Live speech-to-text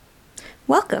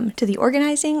Welcome to the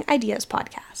Organizing Ideas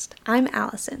Podcast. I'm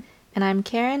Allison. And I'm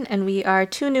Karen, and we are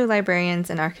two new librarians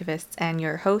and archivists and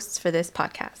your hosts for this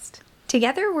podcast.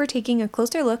 Together, we're taking a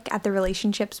closer look at the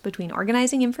relationships between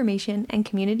organizing information and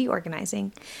community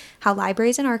organizing, how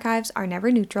libraries and archives are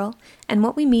never neutral, and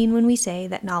what we mean when we say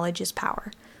that knowledge is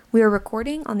power. We are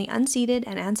recording on the unceded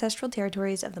and ancestral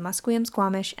territories of the Musqueam,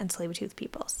 Squamish, and Tsleil-Waututh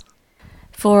peoples.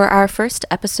 For our first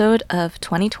episode of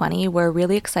 2020, we're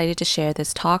really excited to share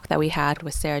this talk that we had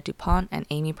with Sarah DuPont and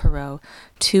Amy Perreault,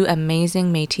 two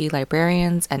amazing Métis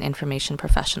librarians and information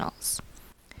professionals.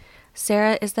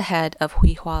 Sarah is the head of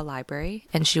Huihui Library,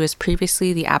 and she was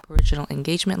previously the Aboriginal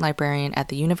Engagement Librarian at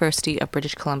the University of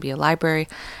British Columbia Library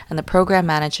and the Program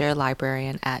Manager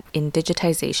Librarian at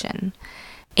Indigitization.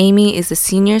 Amy is the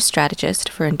Senior Strategist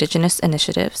for Indigenous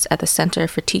Initiatives at the Centre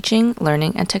for Teaching,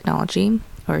 Learning and Technology,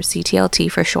 or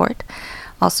CTLT for short,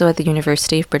 also at the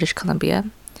University of British Columbia.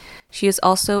 She is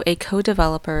also a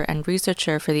co-developer and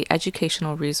researcher for the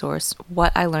educational resource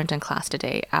What I Learned in Class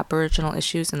Today, Aboriginal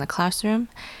Issues in the Classroom,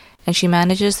 and she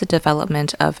manages the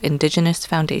development of Indigenous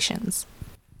foundations.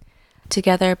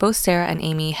 Together, both Sarah and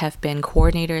Amy have been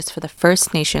coordinators for the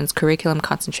First Nations curriculum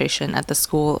concentration at the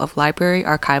School of Library,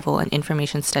 Archival, and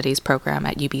Information Studies program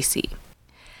at UBC.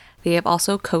 They have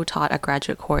also co-taught a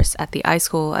graduate course at the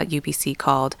iSchool at UBC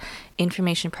called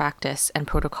Information Practice and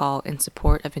Protocol in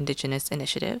Support of Indigenous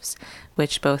Initiatives,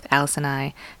 which both Alice and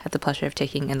I had the pleasure of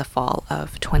taking in the fall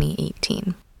of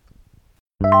 2018.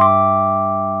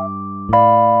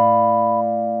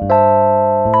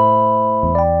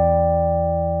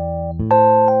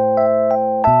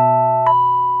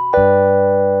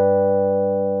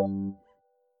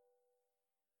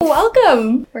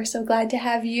 Welcome! We're so glad to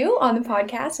have you on the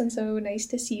podcast and so nice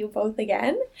to see you both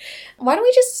again. Why don't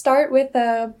we just start with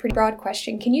a pretty broad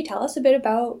question. Can you tell us a bit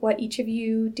about what each of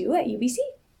you do at UBC?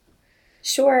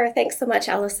 Sure. Thanks so much,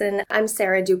 Allison. I'm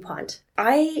Sarah DuPont.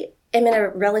 I am in a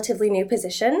relatively new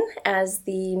position as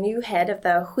the new head of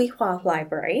the Huihui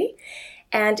Library.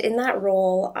 And in that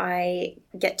role, I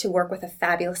get to work with a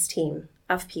fabulous team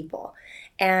of people.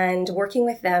 And working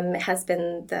with them has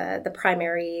been the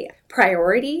primary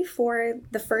priority for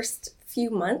the first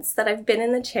few months that I've been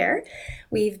in the chair.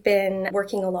 We've been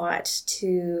working a lot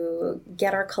to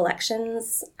get our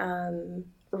collections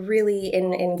really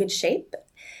in good shape.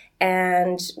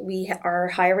 And we are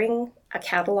hiring a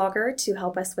cataloger to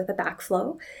help us with a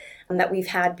backflow that we've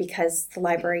had because the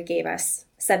library gave us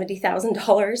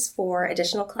 $70,000 for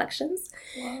additional collections.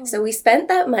 Wow. So we spent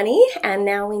that money and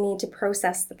now we need to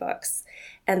process the books.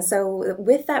 And so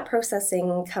with that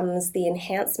processing comes the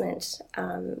enhancement,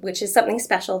 which is something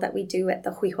special that we do at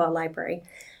the Huihui Library.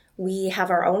 We have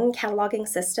our own cataloging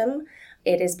system.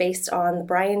 It is based on the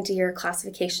Brian Deere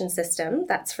classification system.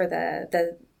 That's for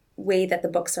the way that the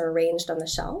books are arranged on the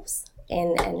shelves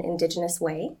in an Indigenous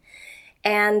way.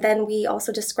 And then we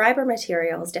also describe our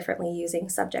materials differently using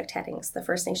subject headings, the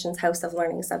First Nations House of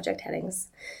Learning subject headings.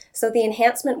 So the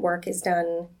enhancement work is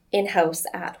done in-house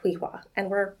at Huihui, and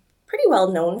we're pretty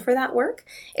well known for that work.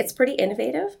 It's pretty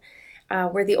innovative.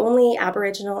 We're the only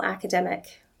Aboriginal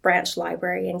academic branch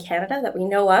library in Canada that we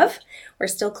know of. We're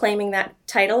still claiming that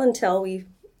title until we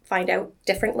find out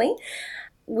differently.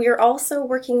 We're also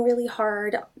working really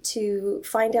hard to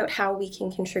find out how we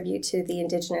can contribute to the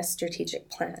Indigenous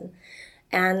Strategic Plan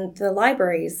and the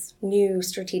library's new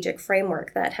strategic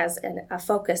framework that has a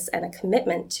focus and a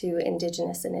commitment to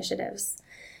Indigenous initiatives.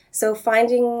 So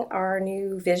finding our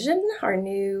new vision, our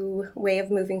new way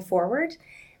of moving forward,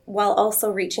 while also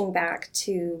reaching back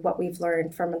to what we've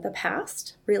learned from the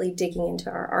past, really digging into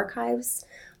our archives,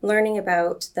 learning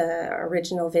about the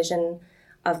original vision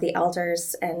of the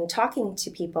elders and talking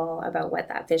to people about what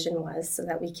that vision was so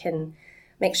that we can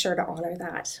make sure to honor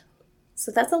that.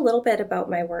 So that's a little bit about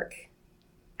my work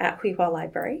at Huihui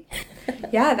Library.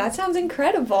 Yeah, that sounds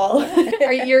incredible.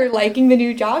 You're liking the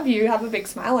new job? You have a big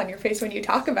smile on your face when you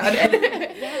talk about it.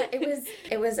 Yeah,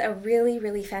 it was a really,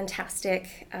 really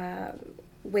fantastic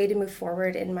way to move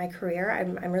forward in my career.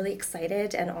 I'm really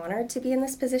excited and honored to be in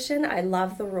this position. I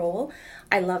love the role.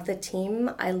 I love the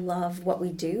team. I love what we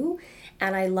do.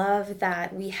 And I love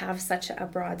that we have such a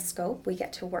broad scope. We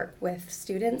get to work with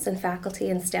students and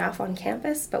faculty and staff on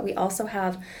campus, but we also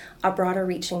have a broader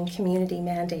reaching community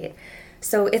mandate.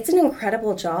 So it's an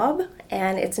incredible job,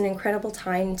 and it's an incredible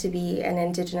time to be an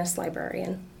Indigenous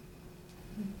librarian.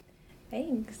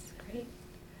 Thanks. Great.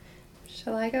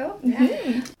 Shall I go?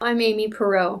 Yeah. I'm Amy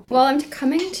Perreault. Well, I'm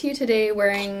coming to you today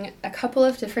wearing a couple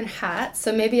of different hats,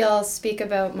 so maybe I'll speak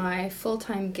about my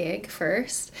full-time gig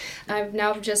first. I've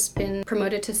now just been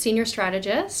promoted to Senior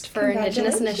Strategist for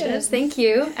Indigenous Initiatives. Thank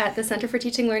you, at the Centre for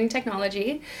Teaching, Learning,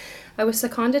 Technology. I was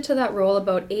seconded to that role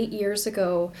about 8 years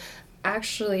ago,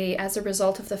 actually as a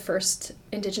result of the first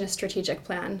Indigenous Strategic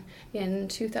Plan in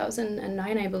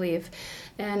 2009, I believe.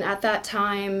 And at that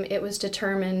time, it was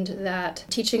determined that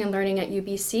teaching and learning at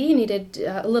UBC needed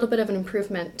a little bit of an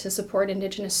improvement to support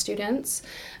Indigenous students.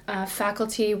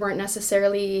 Faculty weren't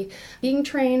necessarily being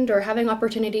trained or having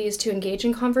opportunities to engage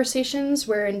in conversations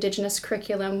where Indigenous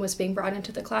curriculum was being brought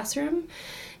into the classroom.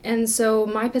 And so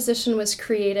my position was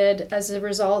created as a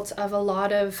result of a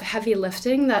lot of heavy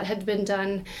lifting that had been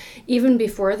done even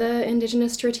before the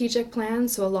Indigenous Strategic Plan.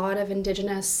 So a lot of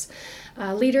Indigenous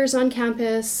leaders on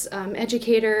campus,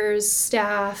 educators,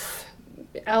 staff,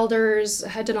 elders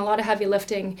had done a lot of heavy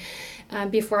lifting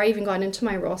before I even got into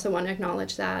my role. So I want to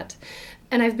acknowledge that.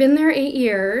 And I've been there 8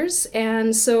 years,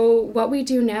 and so what we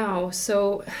do now,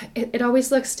 so it always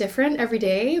looks different every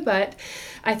day, but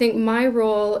I think my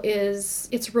role is,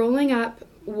 it's rolling up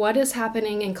what is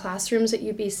happening in classrooms at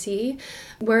UBC,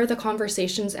 where are the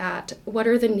conversations at, what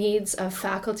are the needs of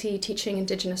faculty teaching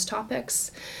Indigenous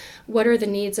topics, what are the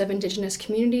needs of Indigenous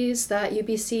communities that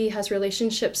UBC has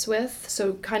relationships with,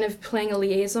 so kind of playing a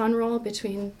liaison role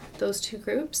between those two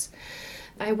groups.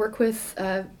 I work with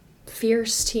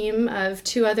fierce team of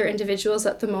 2 other individuals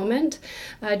at the moment,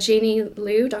 Dr.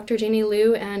 Janie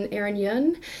Liu and Aaron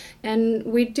Yun. And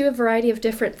we do a variety of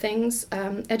different things,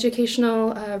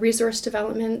 educational, resource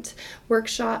development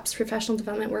workshops, professional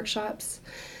development workshops.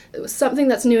 Something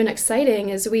that's new and exciting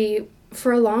is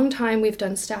for a long time, we've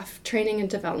done staff training and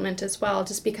development as well,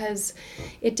 just because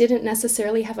it didn't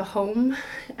necessarily have a home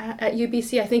at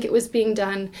UBC. I think it was being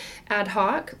done ad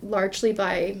hoc, largely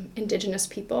by Indigenous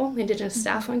people, Indigenous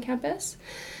staff on campus.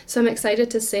 So I'm excited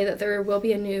to say that there will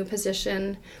be a new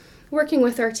position working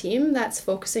with our team that's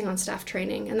focusing on staff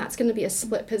training, and that's going to be a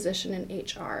split position in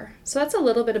HR. So that's a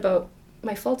little bit about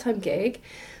my full-time gig.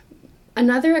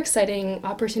 Another exciting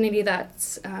opportunity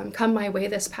that's come my way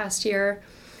this past year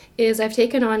is I've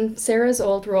taken on Sarah's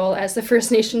old role as the First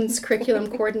Nations curriculum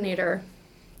coordinator.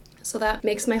 So that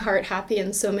makes my heart happy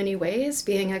in so many ways,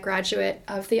 being a graduate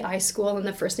of the iSchool and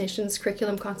the First Nations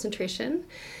curriculum concentration.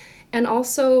 And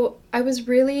also, I was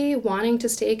really wanting to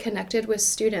stay connected with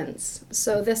students.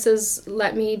 So this has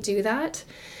let me do that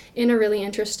in a really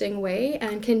interesting way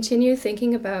and continue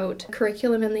thinking about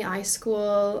curriculum in the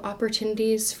iSchool,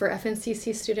 opportunities for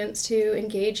FNCC students to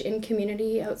engage in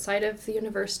community outside of the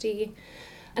university.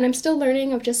 And I'm still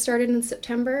learning. I've just started in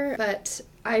September, but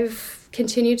I've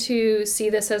continued to see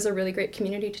this as a really great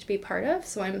community to be part of.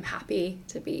 So I'm happy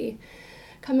to be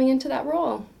coming into that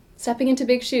role, stepping into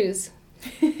big shoes,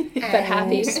 but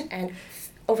happy. And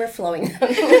overflowing.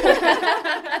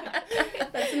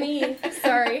 That's me.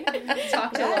 Sorry.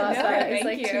 Talked a lot, but it's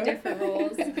like 2 different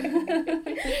roles.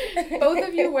 Both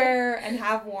of you wear and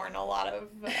have worn a lot of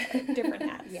different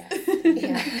hats. Yes.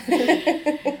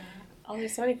 Yeah. Oh,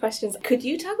 there's so many questions. Could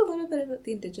you talk a little bit about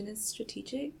the Indigenous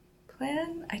Strategic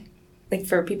Plan?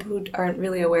 For people who aren't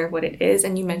really aware of what it is,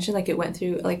 and you mentioned it went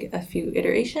through a few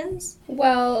iterations.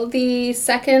 Well, the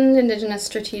second Indigenous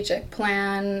Strategic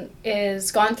Plan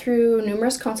is gone through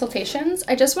numerous consultations.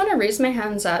 I just want to raise my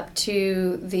hands up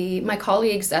to my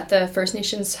colleagues at the First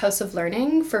Nations House of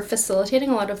Learning for facilitating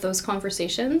a lot of those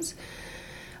conversations.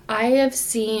 I have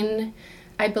seen,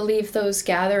 I believe, those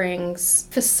gatherings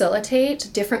facilitate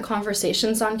different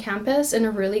conversations on campus in a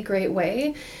really great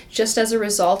way. Just as a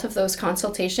result of those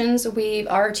consultations,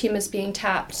 our team is being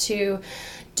tapped to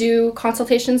do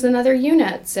consultations in other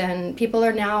units, and people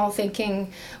are now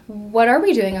thinking, what are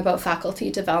we doing about faculty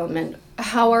development?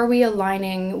 How are we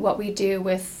aligning what we do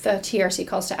with the TRC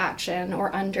Calls to Action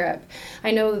or UNDRIP?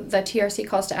 I know the TRC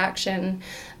Calls to Action,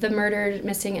 the Murdered,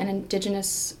 Missing, and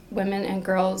Indigenous Women and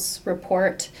Girls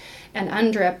report, and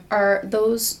UNDRIP are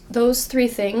those 3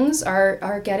 things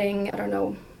are getting,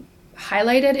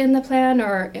 highlighted in the plan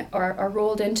or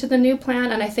rolled into the new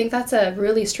plan, and I think that's a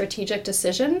really strategic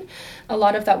decision. A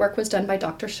lot of that work was done by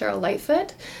Dr. Cheryl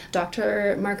Lightfoot,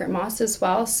 Dr. Margaret Moss as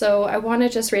well, so I want to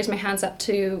just raise my hands up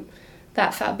to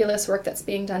that fabulous work that's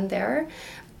being done there.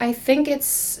 I think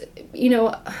it's,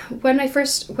 when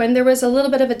there was a little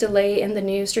bit of a delay in the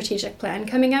new strategic plan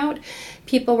coming out,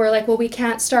 people were like, well, we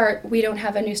can't start, we don't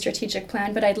have a new strategic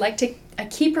plan, but I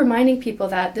keep reminding people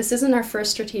that this isn't our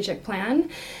first strategic plan.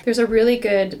 There's a really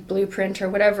good blueprint or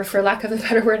whatever, for lack of a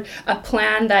better word, a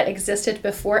plan that existed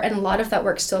before, and a lot of that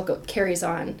work still carries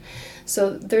on.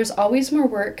 So there's always more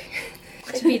work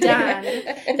to be done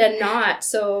than not.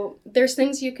 So there's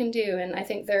things you can do, and I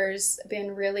think there's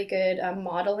been really good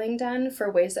modeling done for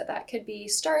ways that could be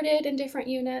started in different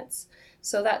units.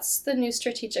 So that's the new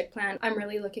strategic plan. I'm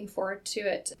really looking forward to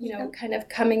it, kind of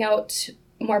coming out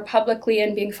more publicly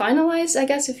and being finalized, I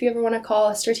guess, if you ever want to call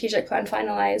a strategic plan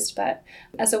finalized, but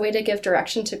as a way to give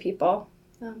direction to people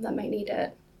that might need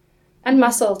it. And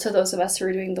muscle to those of us who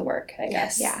are doing the work, I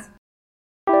guess. Yeah.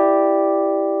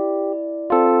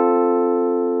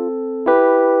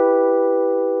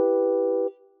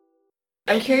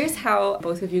 I'm curious how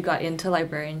both of you got into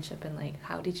librarianship, and like,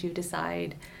 how did you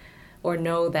decide or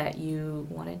know that you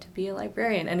wanted to be a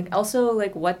librarian? And also,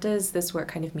 like, what does this work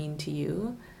kind of mean to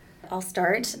you? I'll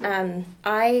start.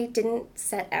 I didn't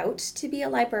set out to be a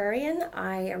librarian.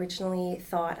 I originally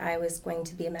thought I was going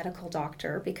to be a medical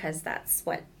doctor because that's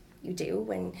what you do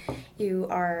when you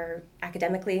are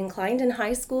academically inclined in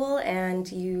high school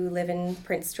and you live in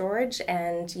Prince George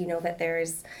and you know that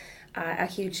there's a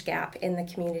huge gap in the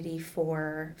community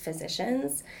for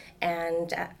physicians.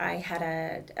 And I had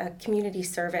a community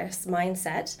service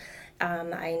mindset.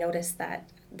 I noticed that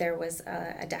there was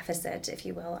a deficit, if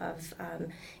you will, of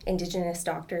Indigenous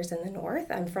doctors in the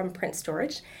north. I'm from Prince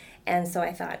George, and so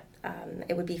I thought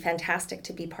it would be fantastic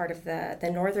to be part of the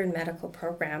Northern Medical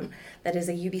Program that is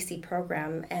a UBC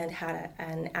program and had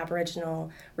an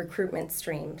Aboriginal recruitment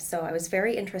stream. So I was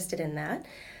very interested in that.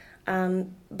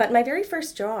 But my very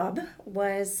first job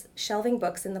was shelving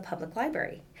books in the public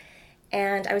library.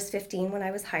 And I was 15 when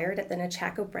I was hired at the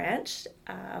Nechako branch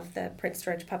of the Prince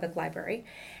George Public Library.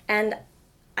 And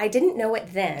I didn't know it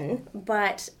then,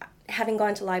 but having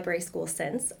gone to library school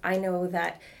since, I know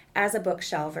that as a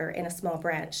bookshelver in a small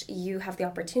branch, you have the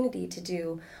opportunity to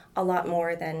do a lot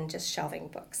more than just shelving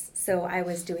books. So I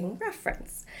was doing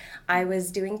reference, I was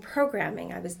doing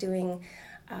programming, I was doing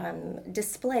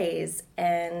displays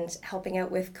and helping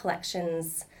out with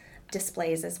collections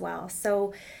displays as well.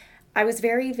 So I was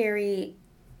very, very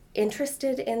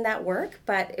interested in that work,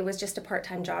 but it was just a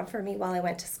part-time job for me while I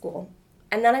went to school.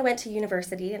 And then I went to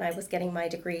university and I was getting my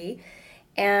degree,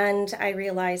 and I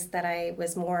realized that I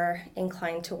was more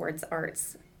inclined towards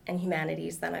arts and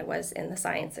humanities than I was in the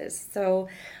sciences. So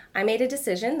I made a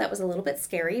decision that was a little bit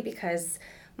scary because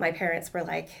my parents were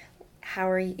like, how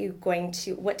are you going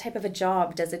to, what type of a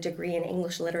job does a degree in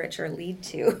English literature lead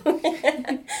to?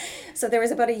 So there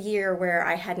was about a year where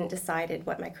I hadn't decided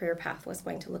what my career path was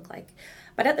going to look like.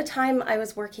 But at the time I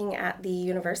was working at the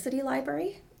university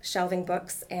library, shelving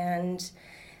books, and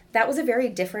that was a very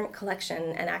different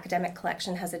collection. An academic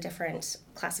collection has a different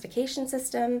classification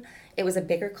system. It was a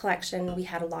bigger collection. We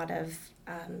had a lot of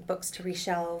books to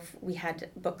reshelve. We had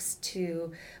books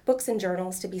and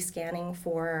journals to be scanning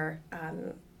for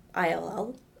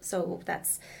ILL, so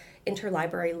that's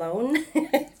interlibrary loan.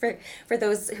 for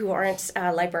those who aren't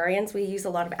librarians, we use a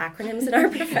lot of acronyms in our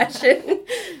profession.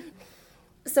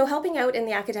 So helping out in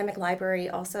the academic library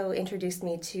also introduced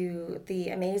me to the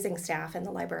amazing staff and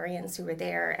the librarians who were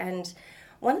there. And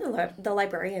one of the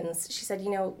librarians, she said, you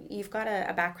know, you've got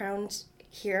a background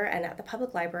here and at the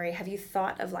public library. Have you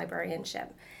thought of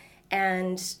librarianship?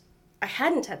 And I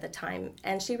hadn't at the time,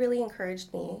 and she really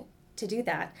encouraged me to do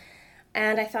that.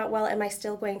 And I thought, well, am I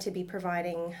still going to be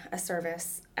providing a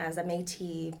service as a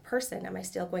Métis person? Am I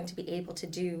still going to be able to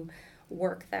do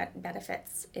work that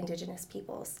benefits Indigenous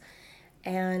peoples?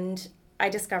 And I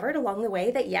discovered along the way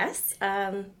that yes,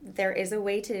 there is a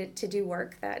way to do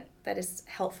work that is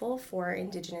helpful for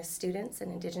Indigenous students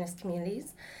and Indigenous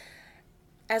communities.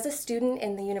 As a student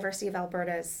in the University of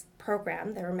Alberta's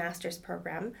program, their master's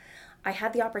program, I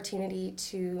had the opportunity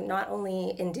to not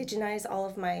only indigenize all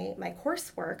of my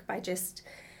coursework by just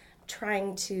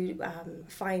trying to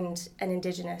find an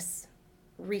Indigenous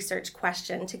research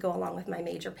question to go along with my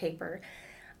major paper,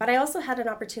 but I also had an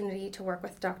opportunity to work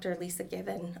with Dr. Lisa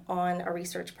Given on a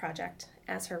research project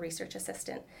as her research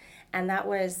assistant. And that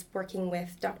was working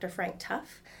with Dr. Frank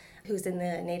Tuff, who's in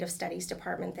the Native Studies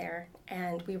department there.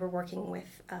 And we were working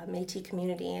with a Métis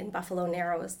community in Buffalo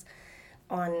Narrows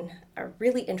on a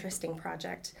really interesting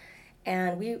project.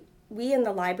 And we in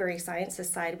the library sciences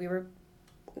side, we were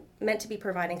meant to be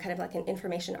providing kind of like an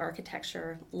information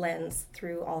architecture lens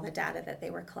through all the data that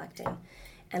they were collecting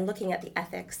and looking at the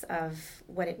ethics of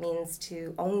what it means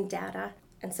to own data.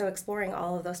 And so exploring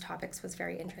all of those topics was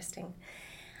very interesting.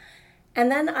 And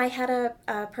then I had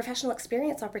a professional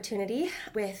experience opportunity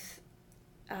with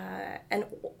an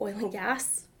oil and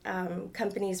gas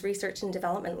company's research and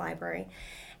development library.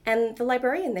 And the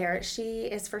librarian there, she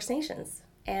is First Nations,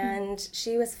 and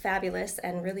she was fabulous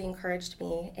and really encouraged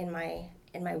me in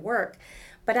my work.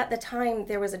 But at the time,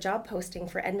 there was a job posting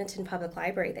for Edmonton Public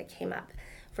Library that came up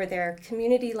for their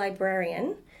community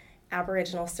librarian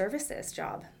Aboriginal services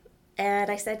job.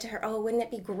 And I said to her, oh, wouldn't it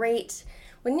be great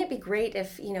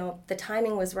if, you know, the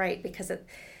timing was right, because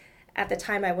at the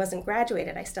time I wasn't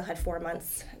graduated, I still had 4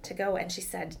 months to go. And she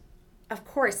said, of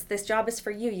course, this job is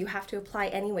for you. You have to apply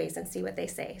anyways and see what they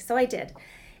say. So I did.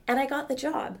 And I got the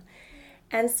job.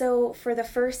 And so for the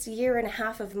first year and a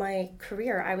half of my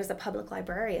career, I was a public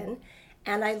librarian.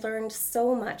 And I learned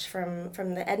so much from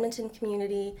the Edmonton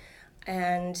community,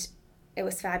 and it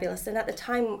was fabulous. And at the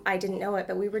time, I didn't know it,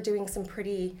 but we were doing some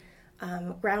pretty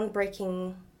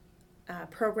groundbreaking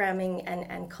programming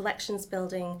and collections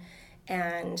building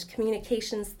and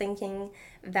communications thinking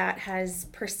that has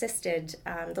persisted.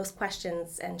 Those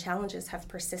questions and challenges have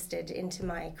persisted into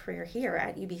my career here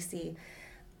at UBC.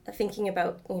 Thinking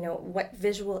about, what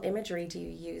visual imagery do you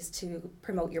use to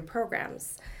promote your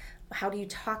programs? How do you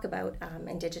talk about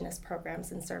Indigenous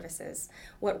programs and services?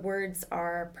 What words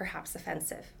are perhaps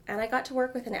offensive? And I got to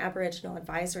work with an Aboriginal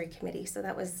advisory committee, so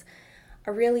that was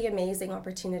a really amazing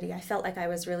opportunity. I felt like I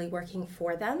was really working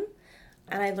for them,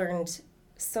 and I learned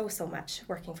so much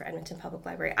working for Edmonton Public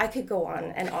Library. I could go on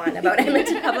and on about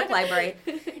Edmonton Public Library.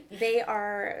 They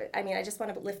are, I just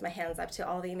want to lift my hands up to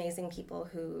all the amazing people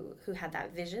who had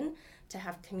that vision to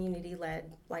have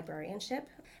community-led librarianship,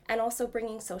 and also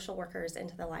bringing social workers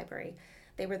into the library.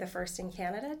 They were the first in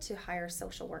Canada to hire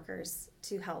social workers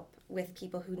to help with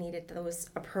people who needed those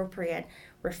appropriate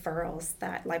referrals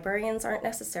that librarians aren't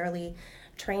necessarily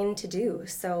trained to do.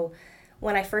 So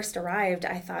when I first arrived,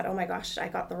 I thought, oh my gosh, I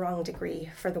got the wrong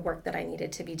degree for the work that I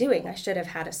needed to be doing. I should have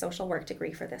had a social work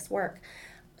degree for this work.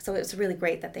 So it was really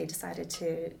great that they decided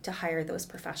to hire those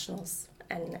professionals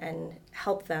and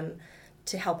help them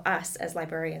to help us as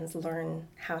librarians learn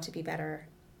how to be better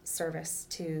service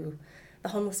to the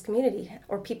homeless community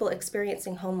or people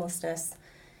experiencing homelessness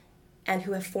and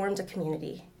who have formed a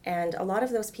community. And a lot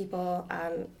of those people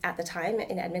at the time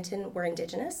in Edmonton were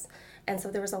Indigenous, and so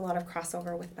there was a lot of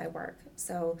crossover with my work.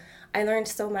 So I learned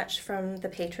so much from the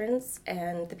patrons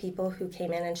and the people who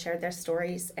came in and shared their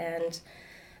stories, and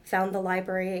found the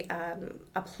library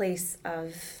a place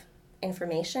of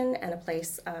information and a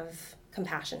place of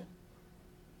compassion.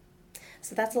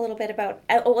 So that's a little bit about,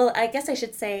 well, I guess I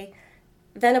should say,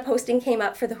 then a posting came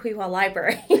up for the Huiwa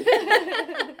Library.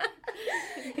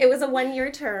 It was a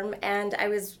 1-year term, and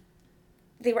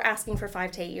they were asking for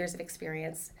 5 to 8 years of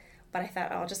experience. But I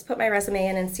thought, I'll just put my resume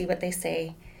in and see what they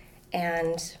say.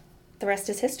 And the rest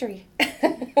is history.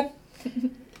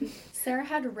 Sarah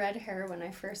had red hair when I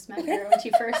first met her, when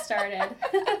she first started.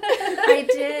 I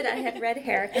did. I had red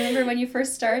hair. I remember when you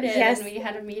first started, yes. And we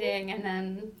had a meeting, and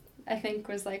then I think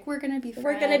was like, we're going to be friends.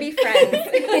 We're going to be friends.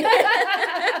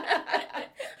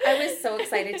 I was so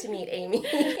excited to meet Amy.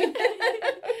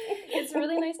 It's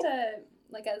really nice to,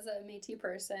 as a Métis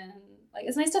person,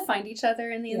 it's nice to find each other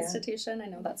in the institution. I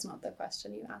know that's not the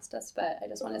question you asked us, but I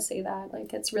just want to say that,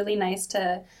 it's really nice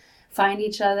to find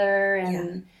each other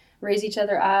and raise each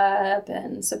other up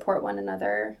and support one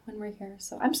another when we're here.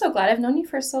 So I'm so glad I've known you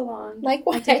for so long.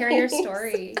 Likewise. To hear your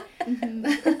story.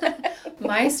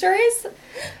 My stories?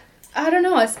 I don't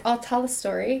know. I'll tell a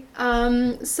story.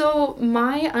 So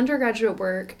my undergraduate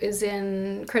work is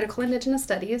in critical Indigenous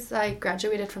studies. I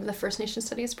graduated from the First Nation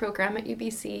Studies program at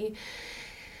UBC.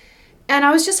 And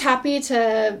I was just happy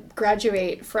to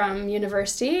graduate from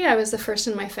university. I was the first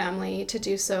in my family to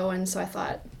do so. And so I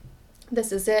thought,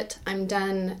 this is it. I'm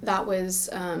done. That was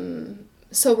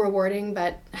so rewarding,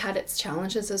 but had its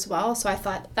challenges as well. So I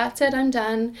thought, that's it, I'm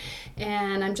done.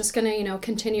 And I'm just going to,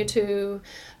 continue to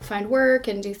find work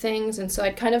and do things. And so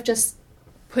I'd kind of just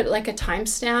put a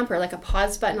timestamp or a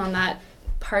pause button on that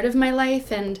part of my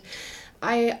life. And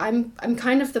I'm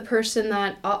kind of the person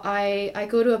that I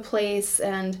go to a place,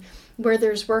 and where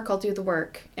there's work, I'll do the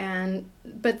work.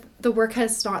 But the work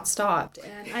has not stopped.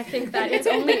 And I think that it's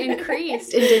only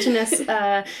increased. Indigenous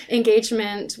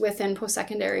engagement within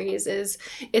post-secondaries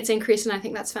it's increased, and I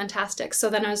think that's fantastic.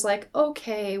 So then I was like,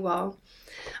 okay, well,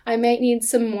 I might need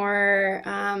some more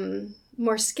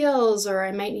skills, or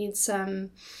I might need some,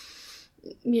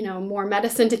 more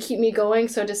medicine to keep me going,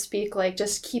 so to speak,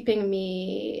 just keeping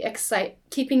me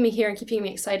here and keeping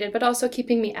me excited, but also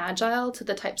keeping me agile to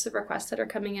the types of requests that are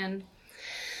coming in.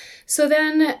 So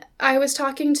then I was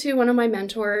talking to one of my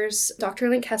mentors, Dr.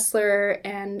 Link Kessler,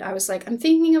 and I was like, I'm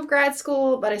thinking of grad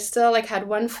school, but I still had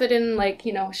one foot in,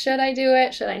 should I do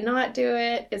it? Should I not do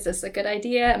it? Is this a good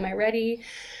idea? Am I ready?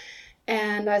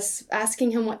 And I was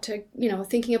asking him what to,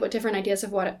 thinking about different ideas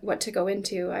of what to go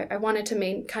into. I wanted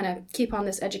to kind of keep on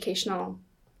this educational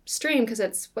stream because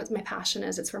it's what my passion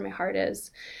is. It's where my heart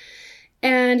is.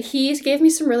 And he gave me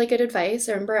some really good advice.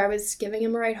 I remember I was giving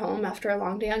him a ride home after a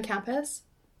long day on campus.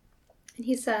 And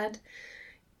he said,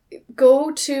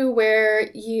 go to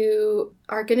where you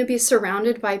are going to be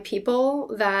surrounded by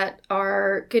people that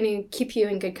are going to keep you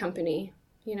in good company.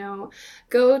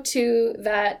 Go to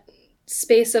that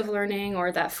space of learning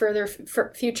or that further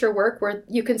future work where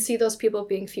you can see those people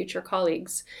being future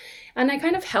colleagues. And I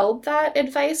kind of held that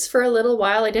advice for a little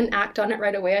while. I didn't act on it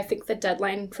right away. I think the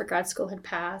deadline for grad school had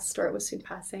passed, or it was soon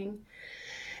passing.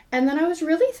 And then I was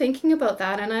really thinking about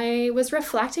that, and I was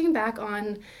reflecting back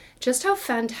on just how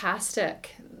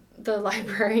fantastic the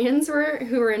librarians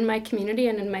who were in my community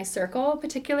and in my circle,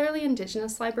 particularly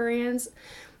Indigenous librarians.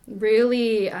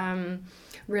 Really,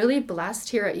 really blessed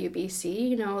here at UBC,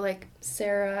 you know, like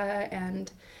Sarah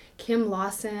and Kim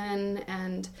Lawson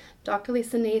and Dr.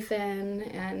 Lisa Nathan,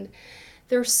 and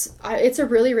it's a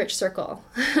really rich circle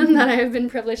that I have been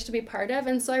privileged to be part of.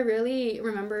 And so I really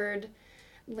remembered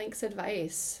Link's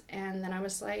advice, and then I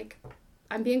was like,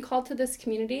 I'm being called to this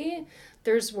community.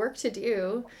 There's work to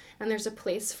do, and there's a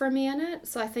place for me in it.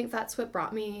 So I think that's what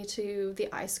brought me to the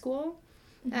iSchool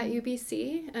at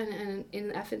UBC and in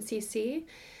the FNCC.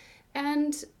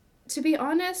 And to be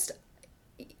honest,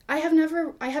 I have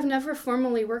never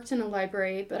formally worked in a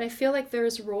library, but I feel like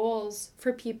there's roles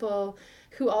for people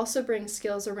who also bring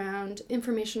skills around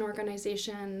information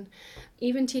organization,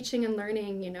 even teaching and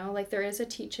learning, you know, like there is a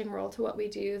teaching role to what we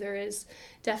do. There is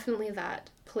definitely that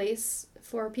place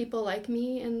for people like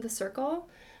me in the circle.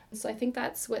 So I think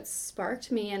that's what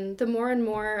sparked me. And the more and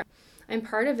more I'm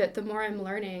part of it, the more I'm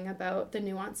learning about the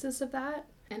nuances of that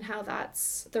and how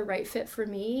that's the right fit for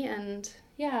me. And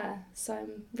yeah, so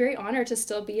I'm very honored to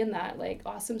still be in that like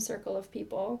awesome circle of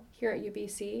people here at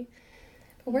UBC.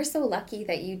 We're so lucky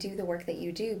that you do the work that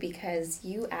you do, because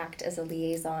you act as a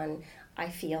liaison, I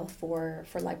feel, for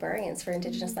librarians, for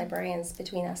Indigenous librarians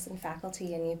between us and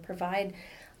faculty, and you provide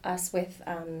us with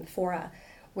fora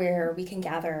where we can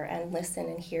gather and listen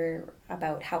and hear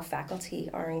about how faculty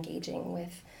are engaging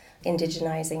with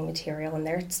indigenizing material and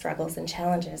their struggles and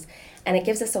challenges. And it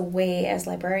gives us a way as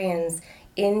librarians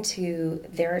into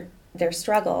their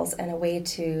struggles and a way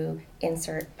to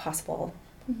insert possible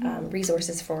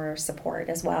resources for support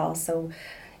as well. So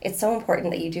it's so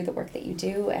important that you do the work that you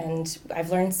do, and I've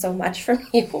learned so much from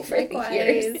you over the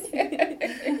years.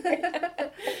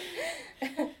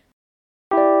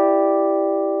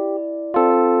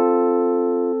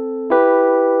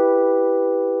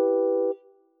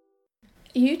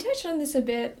 You touched on this a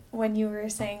bit when you were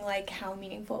saying like how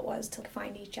meaningful it was to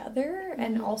find each other,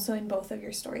 and also in both of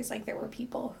your stories, like there were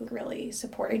people who really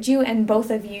supported you, and both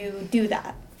of you do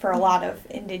that for a lot of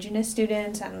Indigenous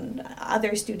students and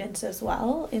other students as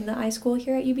well in the iSchool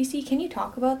here at UBC. Can you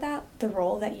talk about that, the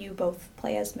role that you both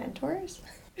play as mentors?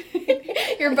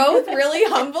 You're both really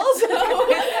humble, so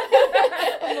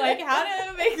I'm like, how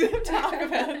to make them talk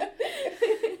about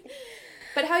it.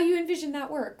 But how you envision that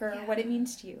work, or what it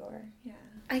means to you, or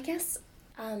I guess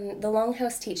the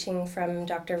Longhouse teaching from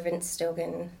Dr. Vince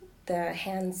Stogan, the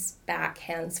hands back,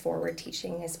 hands forward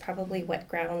teaching, is probably what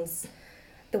grounds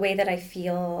the way that I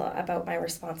feel about my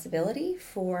responsibility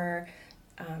for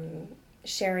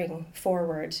sharing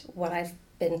forward what I've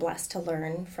been blessed to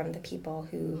learn from the people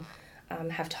who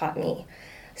have taught me.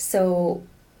 So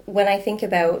when I think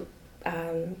about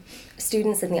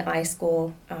students in the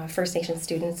iSchool, First Nation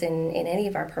students in any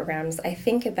of our programs, I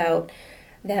think about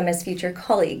them as future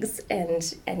colleagues,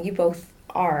 and you both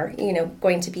are, you know,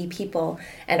 going to be people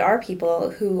and are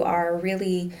people who are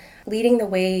really leading the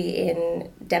way in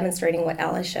demonstrating what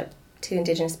allyship to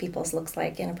Indigenous peoples looks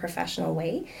like in a professional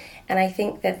way. And I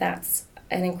think that that's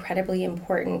an incredibly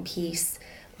important piece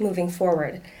moving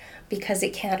forward, because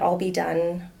it can't all be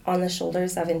done on the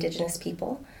shoulders of Indigenous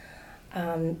people.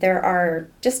 There are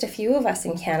just a few of us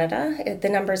in Canada. The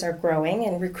numbers are growing,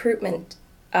 and recruitment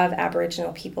of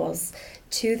Aboriginal peoples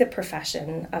to the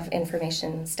profession of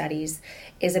information studies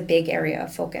is a big area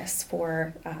of focus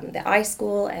for the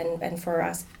iSchool and for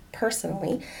us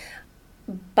personally.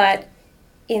 But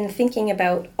in thinking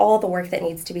about all the work that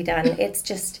needs to be done, it's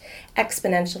just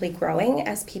exponentially growing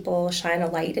as people shine a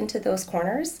light into those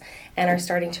corners and are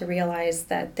starting to realize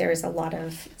that there's a lot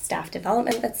of staff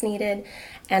development that's needed,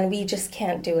 and we just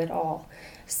can't do it all.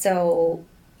 So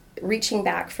reaching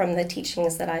back from the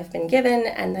teachings that I've been given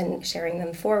and then sharing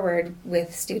them forward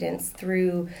with students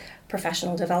through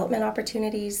professional development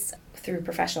opportunities, through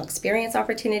professional experience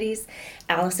opportunities.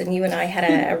 Allison, you and I had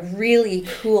a really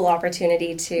cool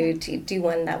opportunity to do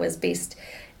one that was based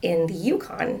in the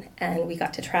Yukon, and we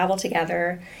got to travel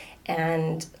together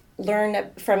and learn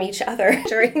from each other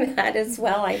during that as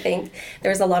well. I think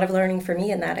there was a lot of learning for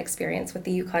me in that experience with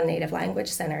the Yukon Native Language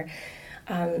Center.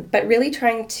 But really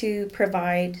trying to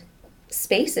provide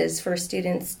spaces for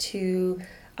students to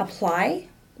apply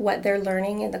what they're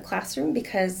learning in the classroom,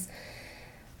 because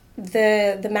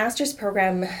the master's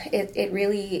program, it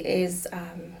really is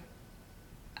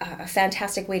a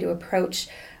fantastic way to approach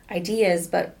ideas,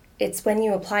 but it's when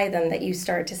you apply them that you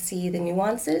start to see the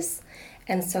nuances.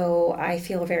 And so I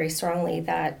feel very strongly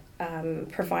that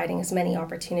providing as many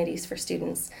opportunities for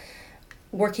students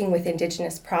working with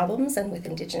Indigenous problems and with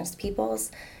Indigenous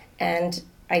peoples, and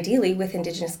ideally with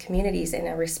Indigenous communities in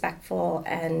a respectful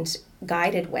and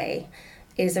guided way,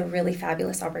 is a really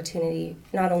fabulous opportunity,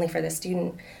 not only for the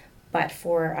student, but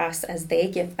for us as they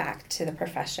give back to the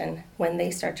profession when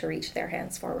they start to reach their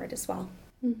hands forward as well.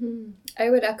 Mm-hmm. I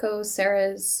would echo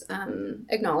Sarah's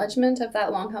acknowledgement of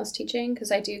that longhouse teaching,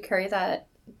 because I do carry that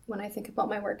when I think about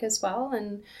my work as well.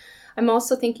 And I'm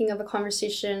also thinking of a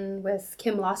conversation with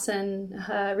Kim Lawson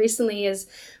recently, is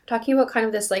talking about kind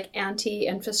of this like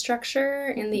anti-infrastructure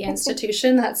in the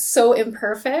institution that's so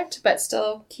imperfect, but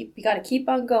still we got to keep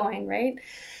on going, right?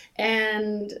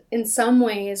 And in some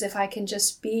ways, if I can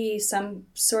just be some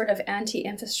sort of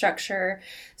anti-infrastructure,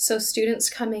 so students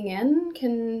coming in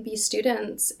can be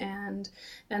students and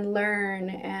learn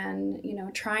and, you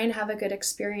know, try and have a good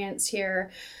experience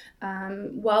here,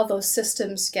 while those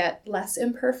systems get less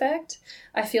imperfect.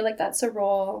 I feel like that's a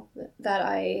role that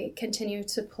I continue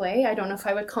to play. I don't know if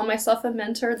I would call myself a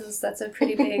mentor. That's a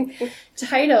pretty big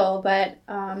title, but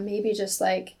maybe just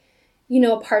like, you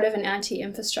know, a part of an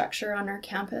anti-infrastructure on our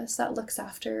campus that looks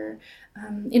after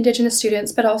Indigenous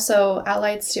students, but also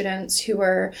allied students who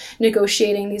are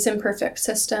negotiating these imperfect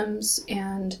systems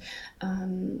and,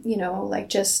 you know, like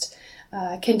just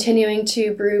continuing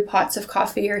to brew pots of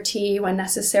coffee or tea when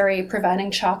necessary,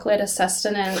 providing chocolate as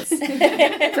sustenance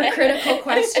for critical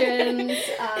questions,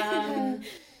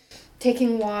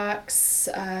 taking walks,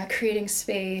 creating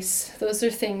space. Those are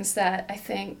things that I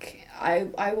think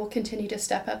I will continue to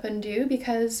step up and do,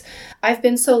 because I've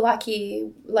been so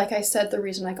lucky. Like I said, the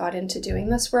reason I got into doing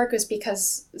this work is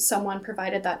because someone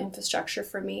provided that infrastructure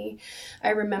for me. I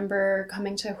remember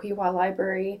coming to Huiwa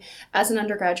Library as an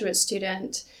undergraduate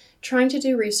student, trying to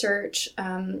do research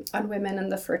on women in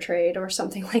the fur trade or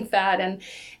something like that,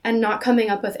 and not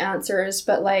coming up with answers,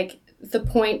 but like the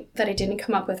point that I didn't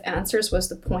come up with answers was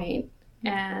the point.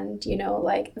 And, you know,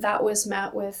 like that was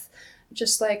met with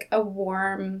just like a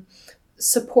warm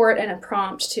support and a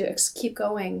prompt to keep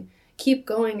going,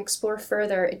 explore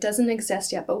further. It doesn't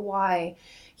exist yet, but why?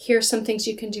 Here's some things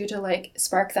you can do to like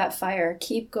spark that fire,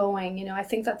 keep going. You know, I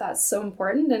think that that's so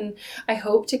important, and I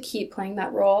hope to keep playing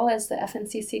that role as the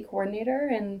FNCC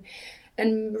coordinator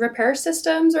and repair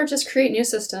systems or just create new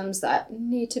systems that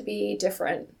need to be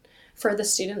different for the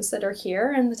students that are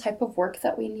here and the type of work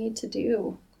that we need to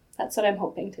do. That's what I'm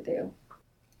hoping to do.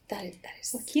 That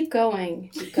is. We'll keep going.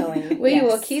 Keep going. We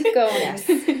will keep going. Yes.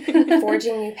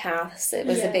 Forging new paths. It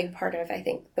was a big part of, I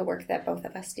think, the work that both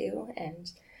of us do. And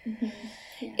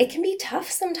it can be tough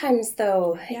sometimes,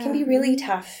 though. It can be really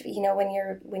tough, you know, when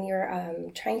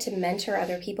you're trying to mentor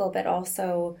other people, but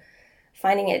also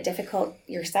finding it difficult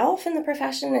yourself in the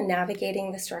profession and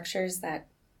navigating the structures that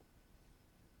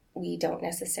we don't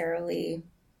necessarily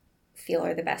feel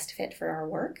are the best fit for our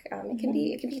work. It can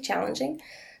be challenging.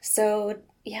 So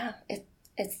yeah,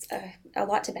 it's a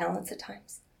lot to balance at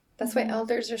times. That's why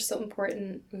elders are so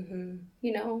important.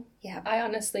 You know, I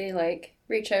honestly like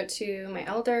reach out to my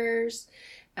elders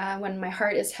when my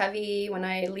heart is heavy, when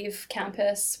I leave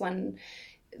campus, when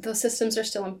those systems are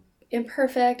still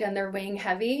imperfect and they're weighing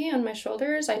heavy on my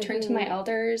shoulders. I turn to my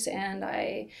elders and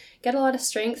I get a lot of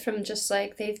strength from just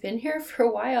like they've been here for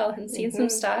a while and seen some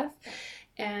stuff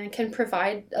and can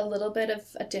provide a little bit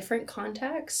of a different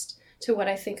context to what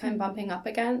I think I'm bumping up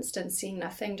against and seeing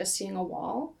nothing, just seeing a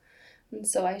wall. And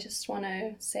so I just want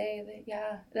to say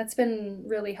that, that's been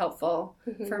really helpful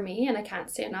for me. And I can't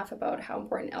say enough about how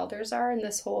important elders are in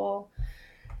this whole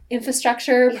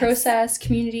infrastructure, process,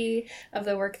 community of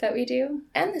the work that we do.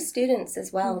 And the students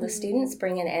as well. The students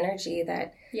bring an energy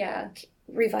that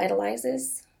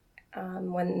revitalizes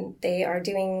when they are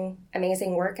doing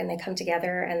amazing work and they come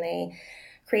together and they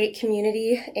create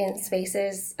community in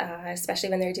spaces, especially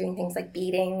when they're doing things like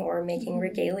beading or making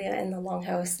regalia in the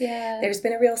longhouse. There's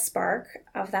been a real spark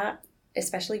of that,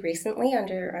 especially recently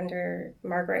under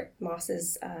Margaret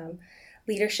Moss's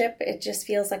leadership. It just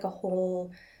feels like a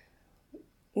whole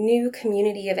new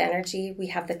community of energy. We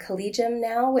have the Collegium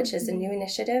now, which is a new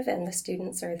initiative, and the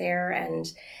students are there, and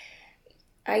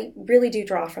I really do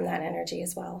draw from that energy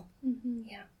as well.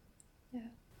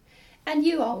 And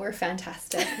you all were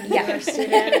fantastic when you were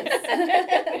students.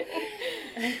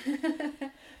 I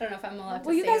don't know if I'm allowed to say that.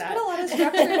 Well, you guys put a lot of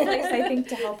structure in place, I think,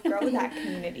 to help grow that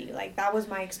community. Like, that was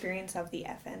my experience of the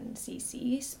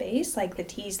FNCC space, like the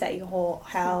teas that you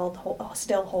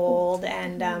still hold,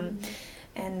 and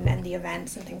and the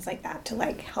events and things like that to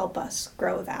like help us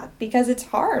grow that, because it's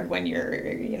hard when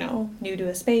you're, you know, new to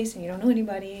a space and you don't know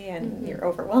anybody and you're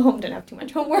overwhelmed and have too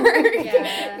much homework.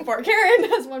 Before Karen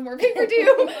has one more paper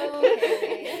due.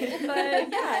 Okay.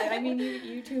 But yeah, I mean,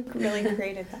 you two really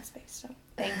created that space, so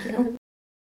thank you.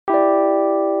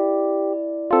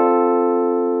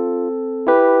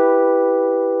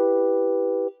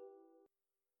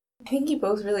 I think you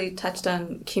both really touched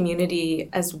on community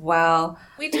as well.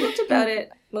 We talked about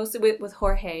it mostly with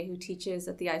Jorge, who teaches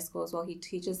at the iSchool as well. He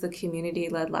teaches the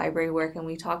community-led library work, and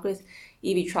we talked with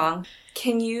Evie Trong.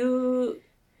 Can you,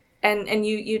 and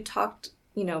you talked,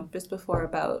 you know, just before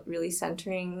about really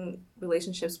centering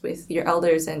relationships with your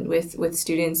elders and with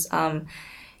students.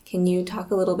 Can you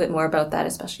talk a little bit more about that,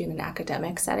 especially in an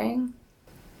academic setting?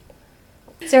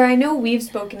 Sarah, I know we've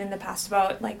spoken in the past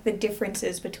about like the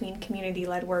differences between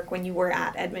community-led work when you were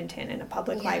at Edmonton in a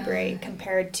public library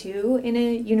compared to in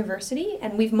a university,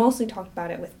 and we've mostly talked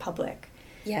about it with public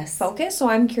focus. So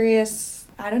I'm curious,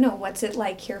 I don't know, what's it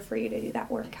like here for you to do that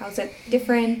work? How's it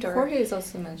different? Or Jorge has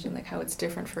also mentioned like how it's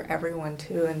different for everyone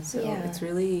too, and so it's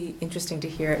really interesting to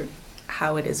hear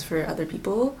how it is for other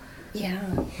people. Yeah.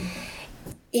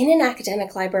 In an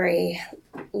academic library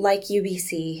like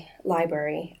UBC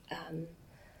Library,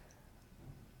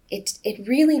 it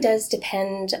really does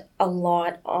depend a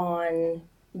lot on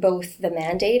both the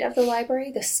mandate of the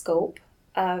library, the scope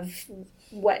of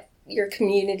what your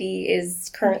community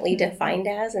is currently defined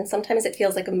as, and sometimes it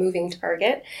feels like a moving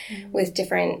target with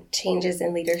different changes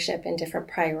in leadership and different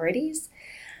priorities.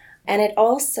 And it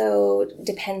also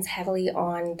depends heavily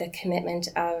on the commitment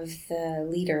of the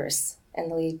leaders and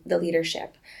the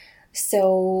leadership.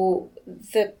 So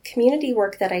the community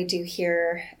work that I do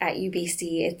here at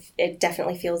UBC, it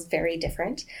definitely feels very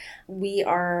different. We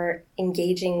are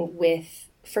engaging with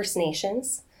First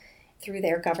Nations through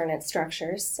their governance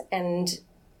structures and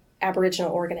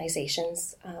Aboriginal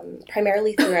organizations,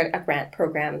 primarily through a grant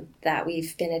program that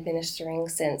we've been administering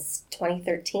since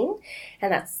 2013,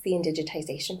 and that's the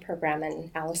Indigitization program. And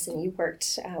Allison, you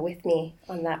worked with me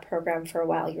on that program for a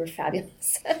while. You were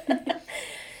fabulous.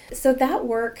 So that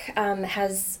work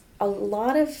has a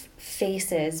lot of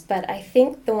faces, but I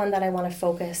think the one that I want to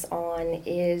focus on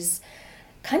is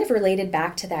kind of related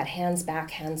back to that hands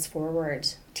back, hands forward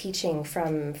teaching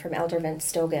from Elder Vince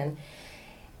Stogan.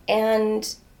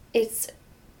 And it's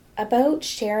about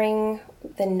sharing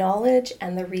the knowledge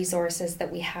and the resources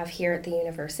that we have here at the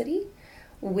university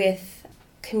with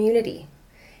community,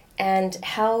 and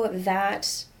how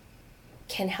that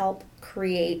can help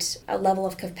create a level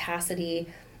of capacity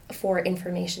for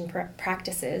information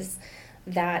practices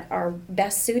that are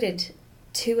best suited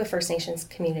to a First Nations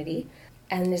community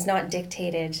and is not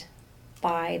dictated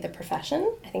by the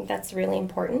profession. I think that's really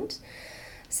important.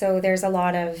 So there's a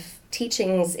lot of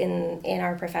teachings in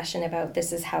our profession about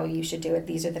this is how you should do it,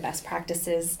 these are the best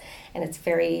practices, and it's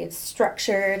very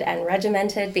structured and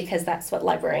regimented because that's what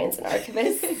librarians and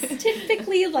archivists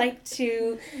typically like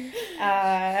to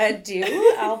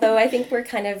do, although I think we're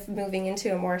kind of moving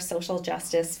into a more social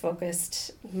justice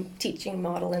focused teaching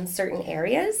model in certain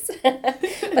areas,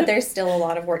 but there's still a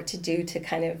lot of work to do to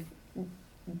kind of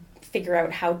figure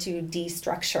out how to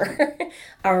destructure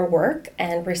our work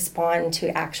and respond to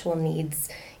actual needs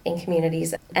in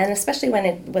communities, and especially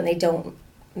when they don't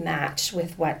match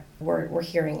with what we're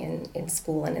hearing in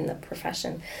school and in the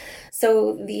profession.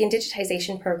 So the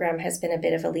Indigitization program has been a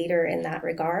bit of a leader in that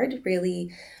regard,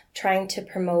 really trying to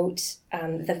promote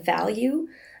the value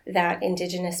that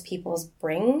Indigenous peoples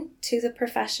bring to the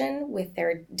profession with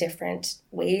their different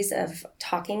ways of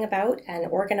talking about and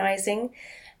organizing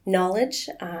knowledge,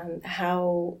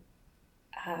 how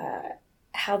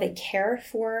they care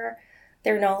for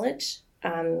their knowledge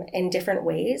in different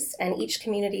ways, and each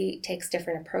community takes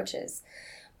different approaches.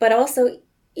 But also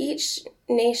each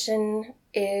nation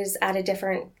is at a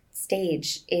different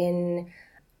stage in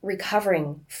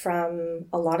recovering from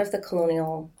a lot of the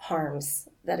colonial harms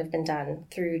that have been done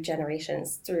through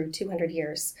generations, through 200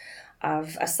 years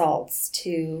of assaults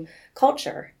to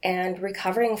culture. And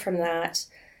recovering from that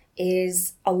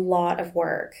is a lot of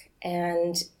work,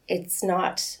 and it's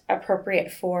not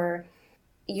appropriate for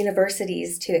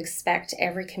universities to expect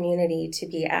every community to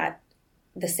be at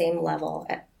the same level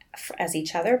as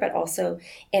each other, but also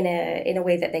in a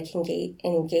way that they can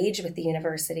engage with the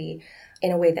university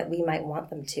in a way that we might want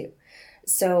them to.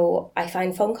 So I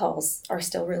find phone calls are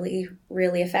still really,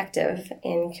 really effective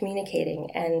in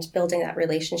communicating and building that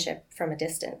relationship from a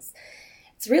distance.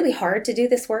 It's really hard to do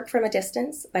this work from a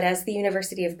distance, but as the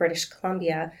University of British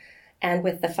Columbia, and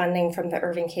with the funding from the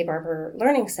Irving K. Barber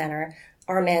Learning Center,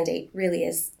 our mandate really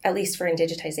is, at least for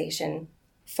Indigitization,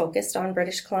 focused on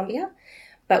British Columbia.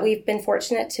 But we've been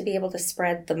fortunate to be able to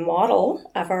spread the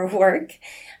model of our work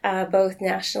both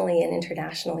nationally and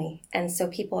internationally. And so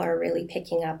people are really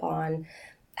picking up on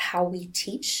how we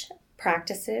teach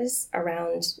practices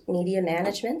around media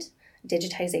management,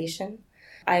 digitization.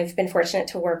 I've been fortunate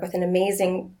to work with an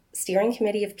amazing steering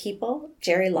committee of people: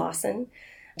 Jerry Lawson,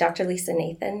 Dr. Lisa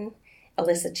Nathan,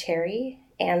 Alyssa Cherry,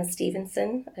 Ann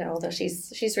Stevenson, although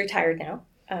she's retired now,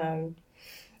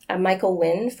 Michael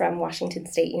Wynn from Washington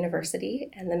State University,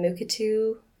 and the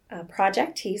Mukurtu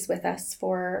project. He's with us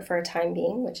for a time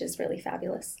being, which is really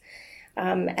fabulous.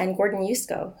 And Gordon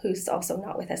Yusko, who's also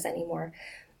not with us anymore.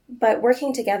 But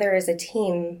working together as a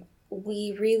team,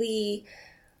 we really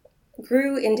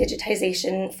grew in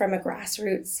digitization from a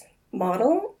grassroots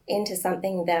model into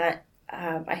something that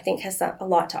I think has a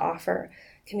lot to offer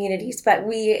communities. But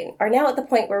we are now at the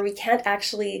point where we can't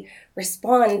actually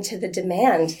respond to the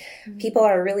demand. Mm-hmm. People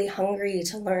are really hungry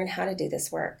to learn how to do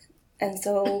this work. And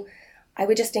so I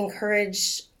would just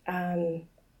encourage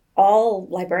all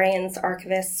librarians,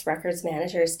 archivists, records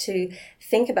managers to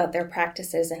think about their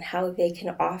practices and how they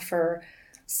can offer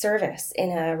service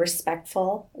in a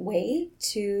respectful way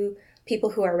to people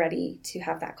who are ready to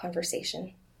have that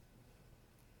conversation.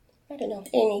 I don't know,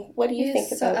 Amy, what do you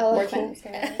think about working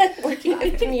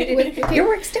with community? Your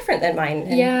work's different than mine.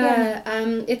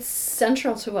 It's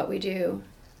central to what we do.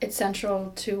 It's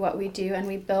central to what we do, and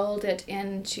we build it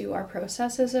into our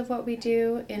processes of what we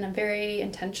do in a very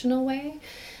intentional way.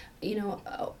 You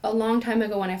know, a long time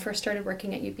ago when I first started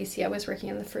working at UBC, I was working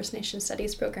in the First Nation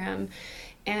Studies program,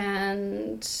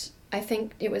 and I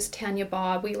think it was Tanya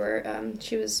Bob.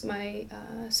 She was my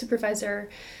supervisor,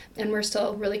 and we're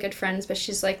still really good friends, but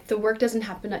she's like, the work doesn't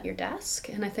happen at your desk.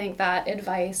 And I think that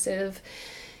advice of,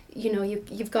 you know,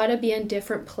 you've got to be in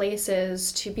different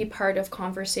places to be part of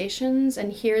conversations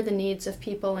and hear the needs of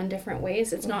people in different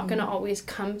ways. It's not going to always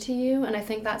come to you, and I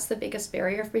think that's the biggest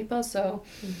barrier for people. So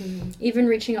even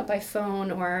reaching out by phone,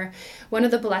 or one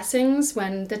of the blessings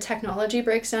when the technology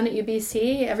breaks down at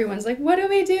UBC, everyone's like, what do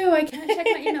we do? I can't check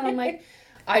my email. I'm like,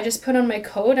 I just put on my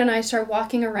coat and I start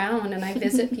walking around and I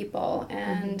visit people.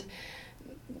 And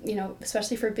you know,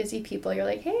 especially for busy people, you're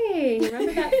like, hey,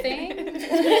 remember that thing?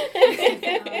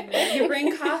 You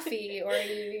bring coffee, or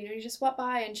you just walk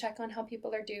by and check on how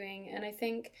people are doing. And I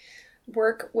think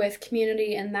work with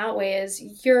community in that way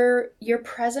is you're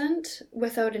present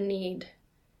without a need.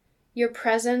 You're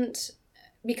present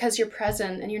because you're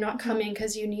present, and you're not coming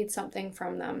because you need something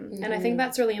from them. And I think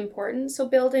that's really important. So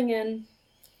building in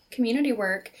community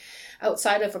work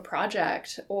outside of a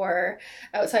project or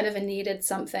outside of a needed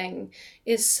something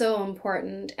is so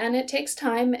important, and it takes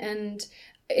time, and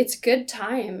it's good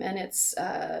time, and it's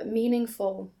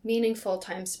meaningful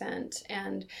time spent,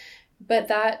 but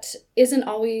that isn't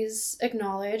always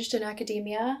acknowledged in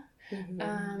academia.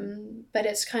 But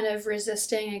it's kind of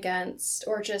resisting against,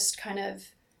 or just kind of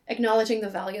acknowledging the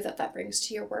value that brings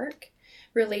to your work.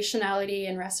 Relationality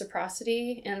and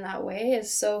reciprocity in that way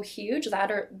is so huge.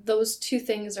 Those two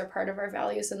things are part of our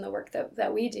values in the work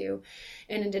that we do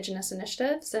in Indigenous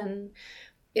initiatives. And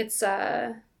it's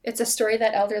a story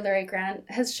that Elder Larry Grant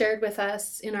has shared with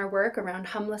us in our work around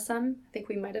Humlasum. I think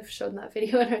we might have shown that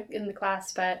video in the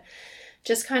class, but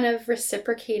just kind of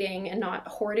reciprocating and not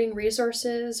hoarding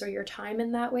resources or your time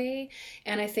in that way.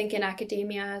 And I think in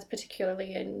academia,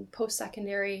 particularly in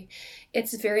post-secondary,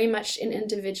 it's very much an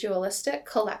individualistic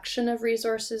collection of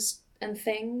resources and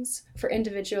things for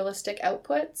individualistic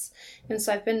outputs. And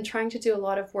so I've been trying to do a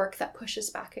lot of work that pushes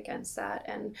back against that.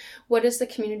 And what is the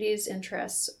community's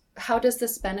interests? How does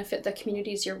this benefit the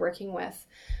communities you're working with?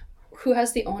 Who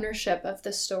has the ownership of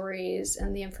the stories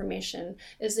and the information?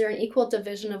 Is there an equal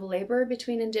division of labor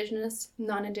between Indigenous,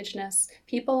 non-Indigenous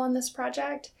people on this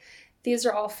project? These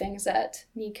are all things that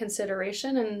need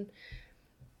consideration, and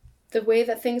the way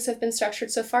that things have been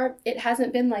structured so far, it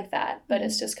hasn't been like that, but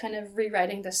it's just kind of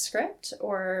rewriting the script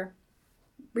or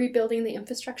rebuilding the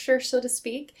infrastructure, so to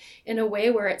speak, in a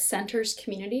way where it centers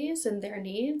communities and their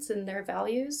needs and their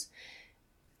values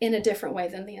in a different way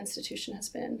than the institution has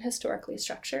been historically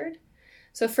structured.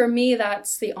 So for me,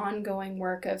 that's the ongoing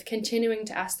work of continuing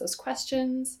to ask those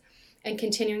questions and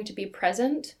continuing to be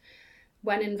present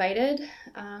when invited,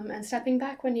 and stepping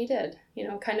back when needed,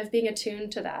 kind of being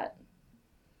attuned to that.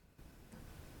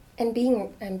 And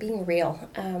being real.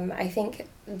 I think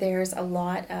there's a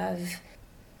lot of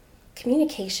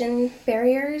communication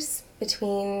barriers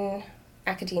between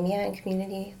academia and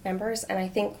community members, and I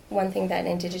think one thing that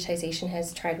Indigitization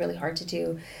has tried really hard to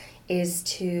do is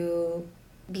to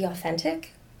be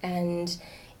authentic, and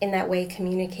in that way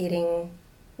communicating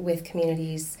with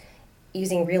communities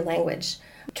using real language,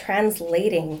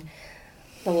 translating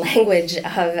the language of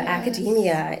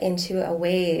academia into a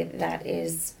way that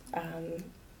is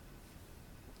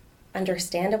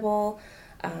understandable,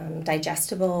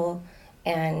 digestible,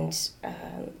 and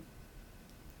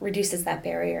reduces that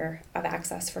barrier of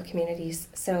access for communities.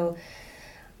 So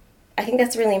I think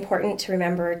that's really important to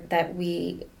remember, that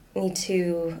we need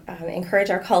to encourage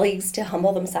our colleagues to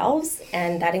humble themselves,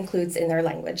 and that includes in their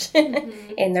language,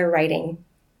 in their writing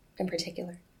in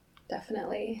particular.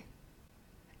 Definitely.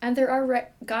 And there are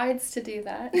guides to do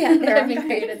that. Yeah, that have been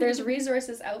created. There's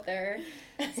resources out there.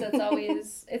 So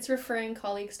it's referring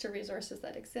colleagues to resources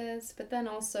that exist. But then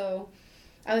also,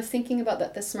 I was thinking about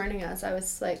that this morning as I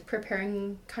was like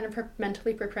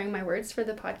mentally preparing my words for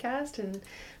the podcast. And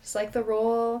just like the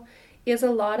role is a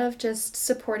lot of just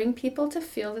supporting people to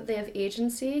feel that they have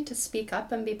agency to speak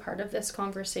up and be part of this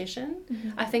conversation.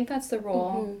 Mm-hmm. I think that's the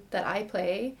role that I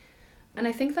play. And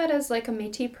I think that as like a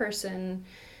Métis person,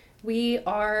 we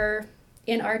are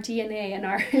in our DNA,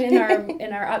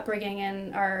 in our upbringing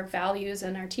and our values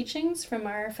and our teachings from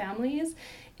our families,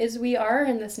 is we are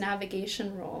in this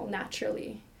navigation role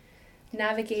naturally.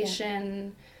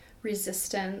 Navigation,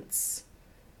 resistance,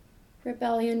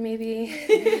 rebellion maybe.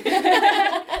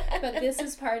 But this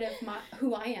is part of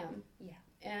who I am. Yeah.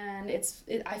 And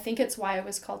I think it's why I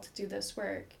was called to do this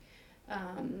work.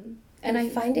 And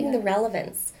finding the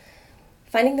relevance.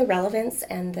 Finding the relevance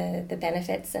and the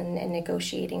benefits and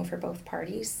negotiating for both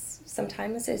parties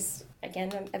sometimes is,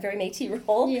 again, a very Métis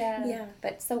role. Yeah. Yeah,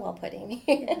 but so well put, Amy.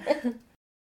 Yeah.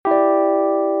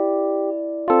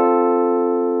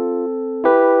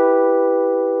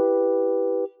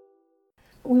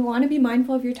 We want to be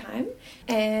mindful of your time,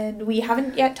 and we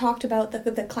haven't yet talked about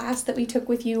the class that we took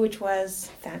with you, which was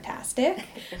fantastic.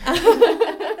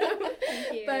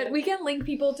 But we can link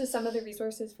people to some of the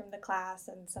resources from the class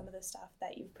and some of the stuff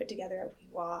that you've put together at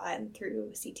WIWA and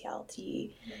through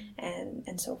CTLT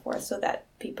and so forth, so that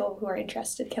people who are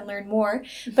interested can learn more.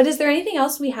 But is there anything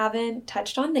else we haven't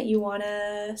touched on that you want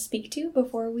to speak to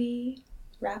before we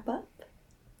wrap up?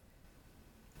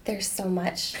 There's so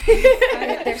much.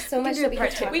 There's so much that we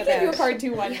could talk about. We can do a part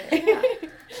 2 one. Yeah.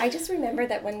 I just remember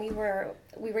that when we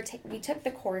took the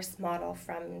course model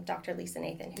from Dr. Lisa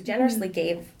Nathan, who generously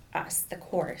gave us the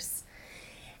course.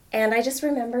 And I just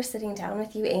remember sitting down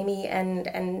with you, Amy,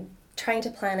 and trying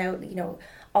to plan out,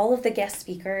 all of the guest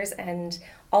speakers and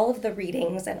all of the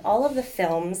readings and all of the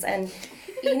films. And,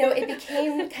 it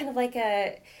became kind of like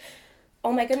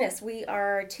oh my goodness, we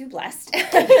are too blessed.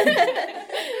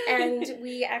 And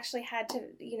we actually had to,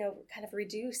 kind of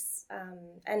reduce.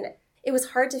 And it was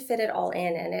hard to fit it all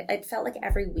in. And it felt like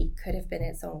every week could have been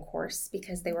its own course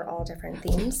because they were all different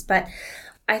themes. But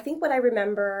I think what I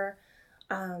remember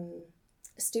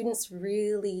students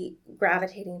really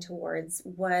gravitating towards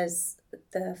was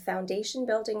the foundation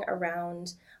building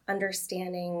around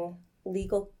understanding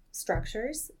legal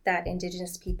structures that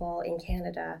Indigenous people in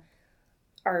Canada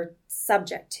are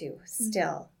subject to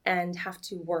still and have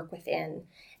to work within.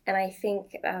 And I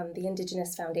think the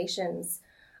Indigenous Foundation's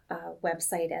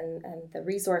website and the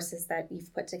resources that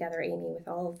you've put together, Amy, with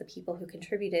all of the people who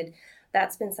contributed,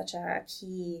 that's been such a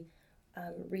key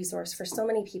resource for so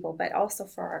many people, but also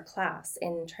for our class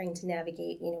in trying to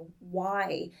navigate,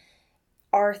 why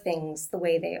are things the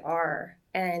way they are.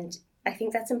 And I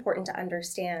think that's important to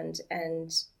understand,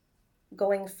 and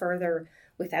going further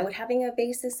without having a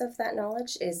basis of that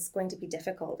knowledge is going to be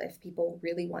difficult if people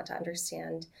really want to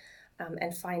understand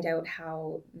and find out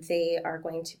how they are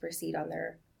going to proceed on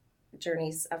their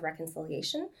journeys of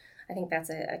reconciliation. I think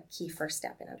that's a key first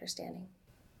step in understanding.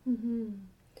 Mm-hmm.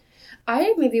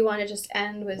 I maybe want to just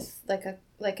end with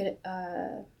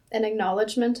an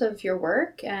acknowledgement of your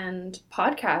work and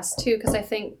podcast too, because I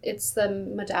think it's the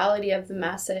modality of the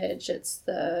message.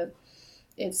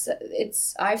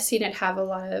 I've seen it have a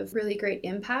lot of really great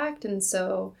impact. And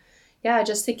so, yeah,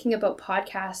 just thinking about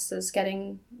podcasts as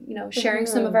getting, sharing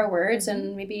some of our words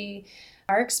and maybe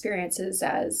our experiences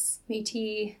as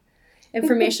Métis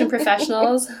information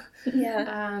professionals.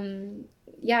 Yeah.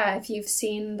 If you've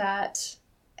seen that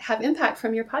have impact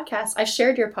from your podcast, I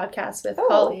shared your podcast with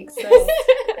colleagues. So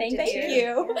thank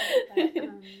you. Yeah,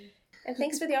 and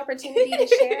thanks for the opportunity to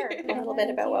share a little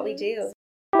bit about what we do.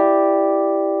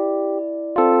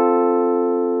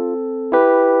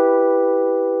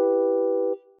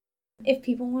 If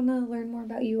people want to learn more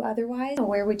about you otherwise,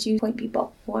 where would you point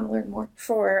people who want to learn more?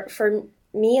 For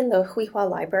me and the Huihua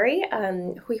Library,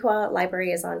 Huihua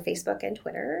Library is on Facebook and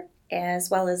Twitter,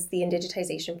 as well as the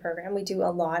Indigitization Program. We do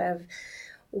a lot of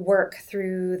work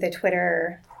through the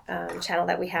Twitter channel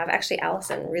that we have. Actually,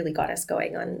 Allison really got us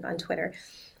going on Twitter.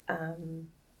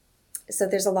 So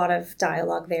there's a lot of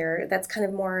dialogue there that's kind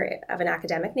of more of an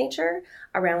academic nature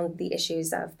around the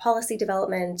issues of policy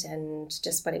development and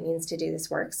just what it means to do this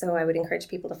work. So I would encourage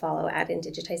people to follow at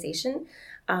Indigitization.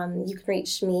 You can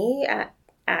reach me at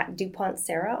DuPont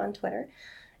Sarah on Twitter,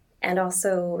 and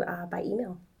also by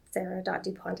email,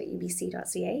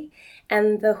 sarah.dupont@ubc.ca.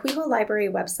 And the Huihuo Library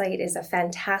website is a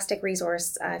fantastic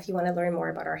resource if you want to learn more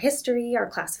about our history, our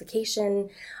classification,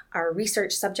 our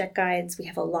research subject guides. We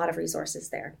have a lot of resources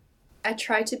there. I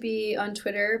try to be on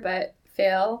Twitter, but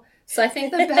fail. So I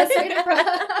think the best way to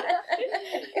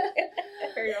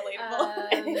very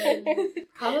relatable.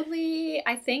 Probably,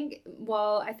 I think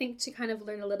to kind of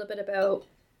learn a little bit about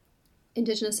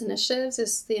Indigenous initiatives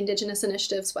is the Indigenous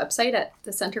Initiatives website at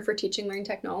the Center for Teaching Learning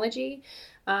Technology.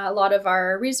 A lot of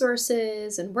our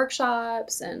resources and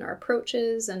workshops and our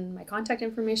approaches and my contact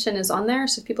information is on there.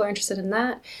 So if people are interested in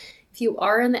that, if you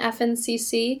are in the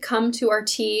FNCC, come to our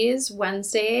teas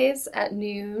Wednesdays at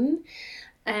noon.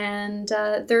 And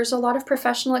there's a lot of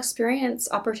professional experience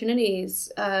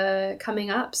opportunities coming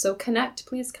up. So connect,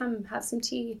 please come have some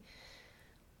tea,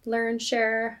 learn,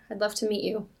 share. I'd love to meet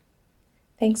you.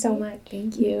 Thanks so much.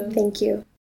 Thank you. Thank you.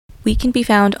 We can be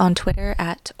found on Twitter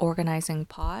at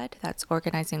OrganizingPod. That's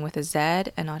organizing with a Z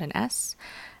and not an S.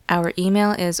 Our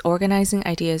email is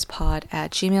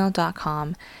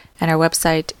organizingideaspod@gmail.com, and our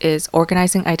website is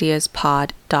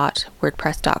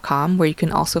organizingideaspod.wordpress.com, where you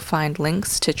can also find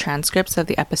links to transcripts of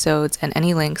the episodes and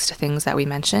any links to things that we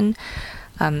mention.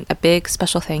 A big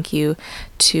special thank you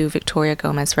to Victoria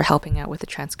Gomez for helping out with the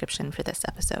transcription for this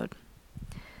episode.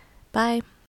 Bye.